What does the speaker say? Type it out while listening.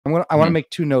I want to Mhm. make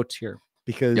two notes here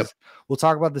Yep. because we'll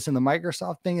talk about this in the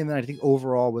Microsoft thing, and then I think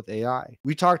overall with AI,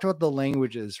 we talked about the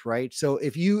languages, right? So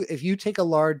if you take a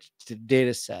large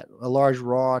data set, a large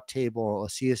raw table, a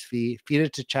CSV, feed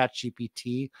it to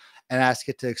ChatGPT, and ask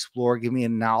it to explore, give me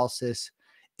an analysis,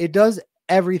 it does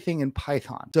everything in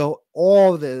Python. So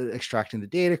all the extracting the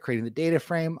data, creating the data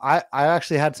frame. I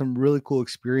actually had some really cool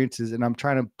experiences, and I'm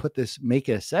trying to make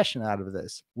a session out of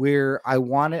this where I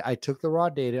took the raw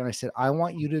data and I said, I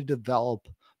want you to develop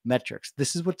metrics.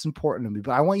 This is what's important to me,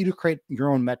 but I want you to create your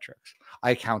own metrics.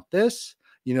 I count this,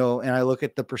 and I look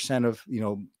at the percent of,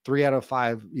 3 out of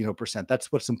 5, percent.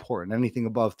 That's what's important. Anything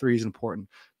above 3 is important.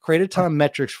 Create a ton of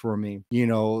metrics for me,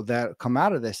 that come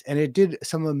out of this. And it did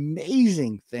some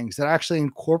amazing things that actually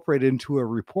incorporated into a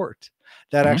report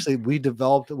that Mhm. actually we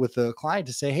developed with the client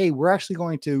to say, hey, we're actually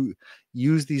going to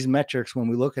use these metrics when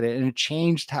we look at it. And it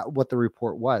changed what the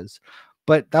report was.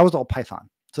 But that was all Python.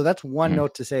 So that's one Mhm.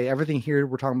 note to say. Everything here,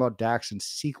 we're talking about DAX and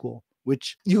SQL,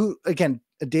 which again,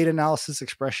 a data analysis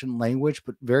expression language,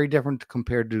 but very different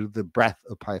compared to the breadth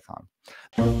of Python.